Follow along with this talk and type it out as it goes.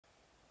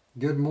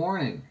Good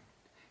morning.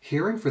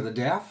 Hearing for the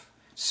deaf,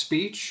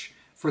 speech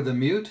for the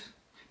mute.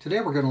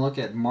 Today we're going to look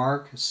at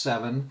Mark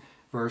 7,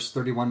 verse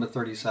 31 to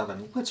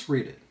 37. Let's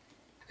read it.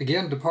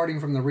 Again, departing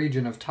from the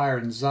region of Tyre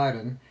and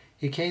Zidon,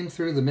 he came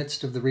through the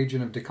midst of the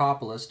region of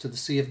Decapolis to the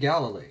Sea of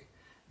Galilee.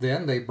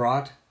 Then they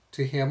brought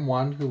to him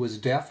one who was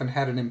deaf and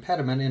had an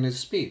impediment in his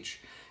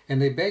speech,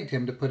 and they begged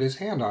him to put his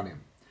hand on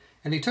him.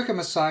 And he took him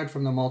aside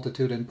from the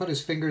multitude and put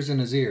his fingers in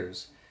his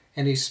ears.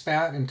 And he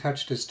spat and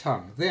touched his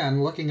tongue.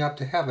 Then, looking up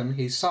to heaven,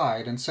 he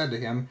sighed and said to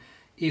him,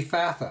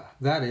 Ephphatha,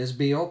 that is,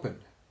 be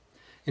opened.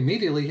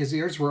 Immediately his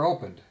ears were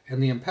opened,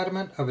 and the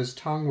impediment of his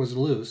tongue was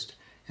loosed,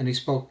 and he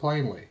spoke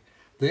plainly.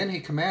 Then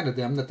he commanded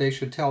them that they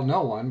should tell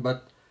no one,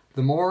 but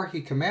the more he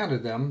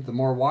commanded them, the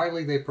more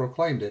widely they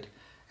proclaimed it.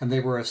 And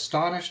they were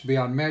astonished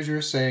beyond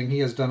measure, saying, He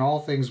has done all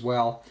things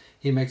well.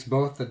 He makes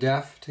both the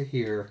deaf to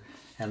hear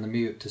and the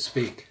mute to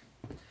speak.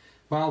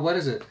 Well, what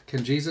is it?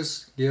 Can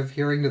Jesus give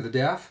hearing to the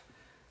deaf?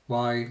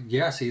 Why,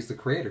 yes, he's the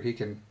creator. He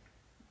can.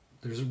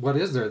 What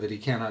is there that he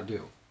cannot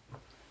do?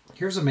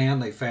 Here's a man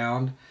they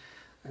found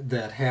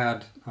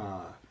that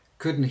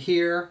couldn't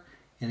hear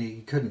and he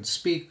couldn't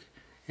speak,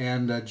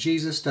 and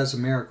Jesus does a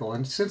miracle.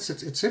 And since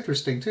it's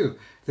interesting too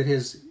that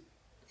his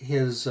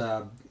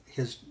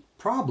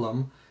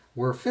problem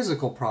were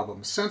physical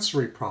problems,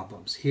 sensory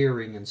problems,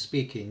 hearing and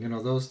speaking,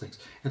 those things.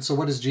 And so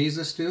what does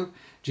Jesus do?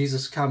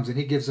 Jesus comes and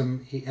he gives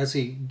him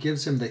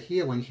the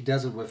healing, he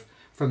does it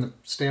from the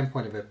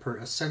standpoint of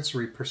a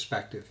sensory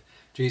perspective.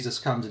 Jesus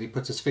comes and he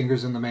puts his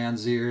fingers in the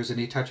man's ears and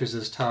he touches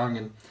his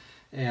tongue,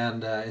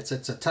 and it's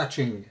a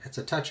touching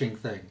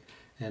thing,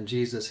 and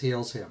Jesus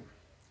heals him.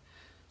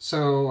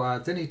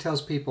 So then he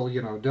tells people,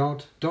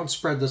 don't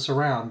spread this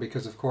around,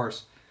 because of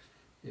course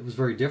it was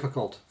very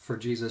difficult for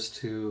Jesus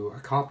to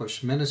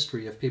accomplish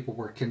ministry if people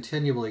were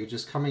continually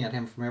just coming at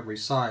him from every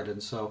side,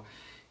 and so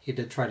he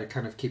did try to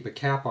kind of keep a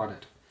cap on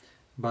it.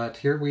 But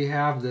here we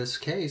have this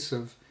case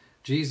of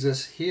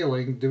Jesus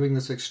healing, doing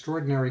this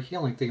extraordinary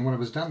healing thing. When it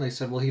was done, they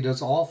said, well, he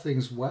does all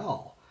things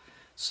well.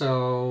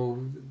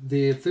 So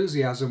the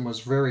enthusiasm was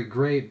very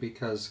great,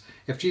 because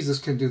if Jesus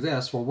can do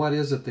this, well, what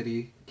is it that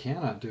he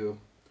cannot do?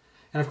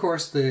 And of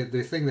course, the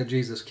thing that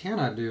Jesus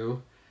cannot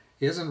do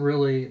isn't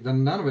really,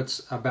 none of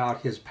it's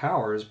about his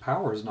power. His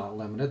power is not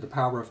limited. The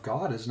power of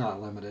God is not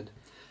limited.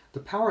 The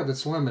power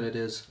that's limited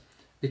is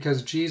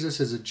because Jesus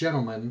is a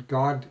gentleman.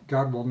 God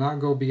will not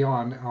go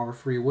beyond our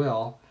free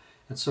will.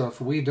 And so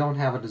if we don't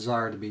have a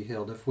desire to be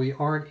healed, if we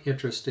aren't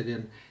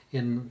interested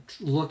in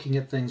looking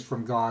at things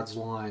from God's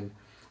line,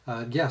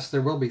 yes,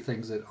 there will be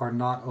things that are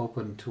not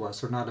open to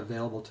us or not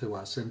available to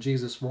us. And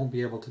Jesus won't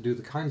be able to do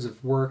the kinds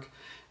of work,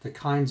 the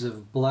kinds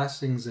of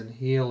blessings and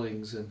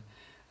healings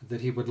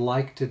that he would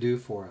like to do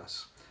for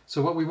us.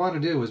 So what we want to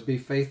do is be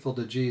faithful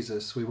to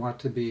Jesus. We want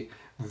to be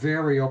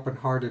very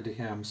open-hearted to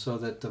him, so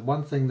that the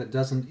one thing that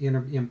doesn't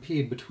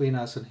impede between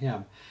us and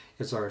him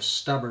is our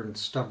stubborn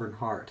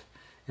heart.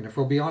 And if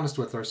we'll be honest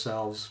with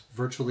ourselves,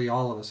 virtually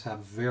all of us have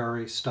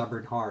very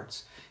stubborn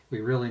hearts.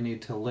 We really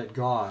need to let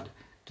God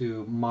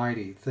do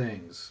mighty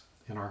things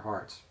in our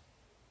hearts.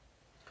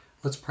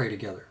 Let's pray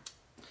together.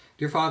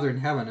 Dear Father in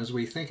heaven, as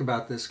we think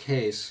about this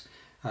case,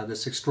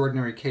 this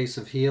extraordinary case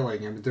of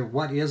healing,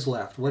 what is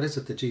left? What is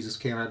it that Jesus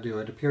cannot do?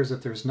 It appears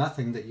that there's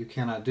nothing that you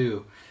cannot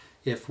do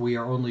if we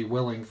are only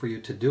willing for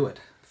you to do it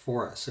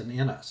for us and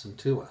in us and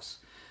to us.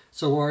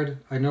 So Lord,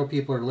 I know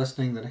people are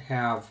listening that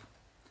have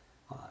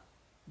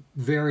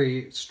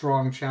very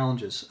strong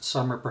challenges.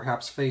 Some are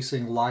perhaps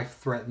facing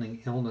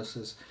life-threatening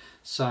illnesses.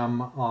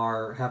 Some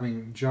are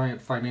having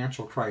giant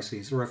financial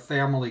crises, or a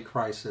family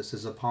crisis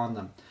is upon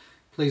them.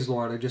 Please,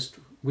 Lord,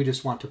 we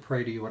just want to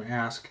pray to you and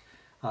ask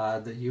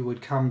that you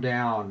would come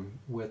down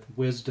with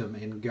wisdom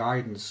and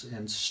guidance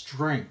and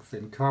strength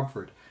and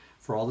comfort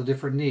for all the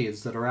different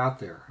needs that are out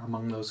there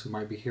among those who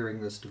might be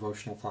hearing this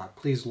devotional thought.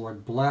 Please,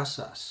 Lord, bless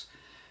us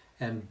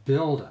and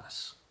build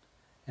us.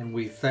 And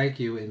we thank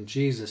you in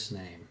Jesus'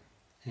 name.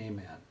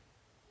 Amen.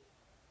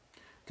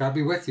 God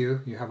be with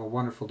you. You have a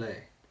wonderful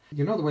day.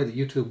 You know the way that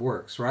YouTube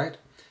works, right?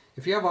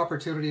 If you have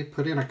opportunity,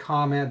 put in a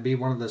comment, be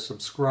one of the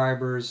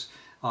subscribers,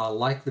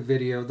 like the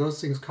video. Those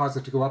things cause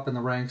it to go up in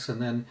the ranks,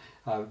 and then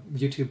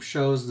YouTube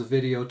shows the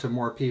video to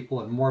more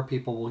people, and more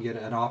people will get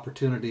an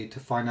opportunity to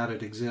find out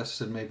it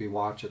exists and maybe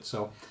watch it.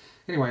 So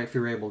anyway, if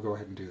you're able, go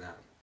ahead and do that.